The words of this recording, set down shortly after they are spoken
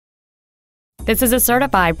This is a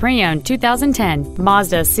certified pre-owned 2010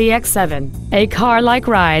 Mazda CX-7, a car-like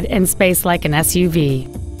ride and space like an SUV.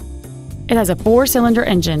 It has a 4-cylinder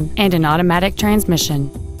engine and an automatic transmission.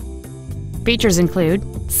 Features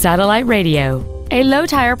include satellite radio, a low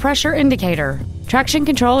tire pressure indicator, traction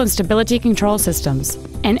control and stability control systems,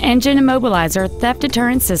 an engine immobilizer theft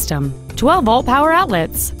deterrent system, 12-volt power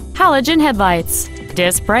outlets, halogen headlights,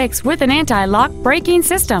 disc brakes with an anti-lock braking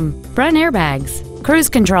system, front airbags, cruise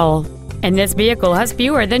control, and this vehicle has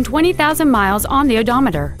fewer than 20,000 miles on the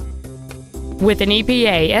odometer. With an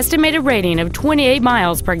EPA estimated rating of 28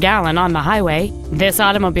 miles per gallon on the highway, this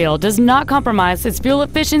automobile does not compromise its fuel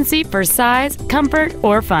efficiency for size, comfort,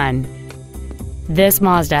 or fun. This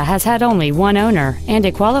Mazda has had only one owner, and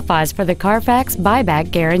it qualifies for the Carfax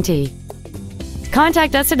buyback guarantee.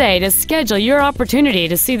 Contact us today to schedule your opportunity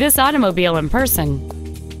to see this automobile in person.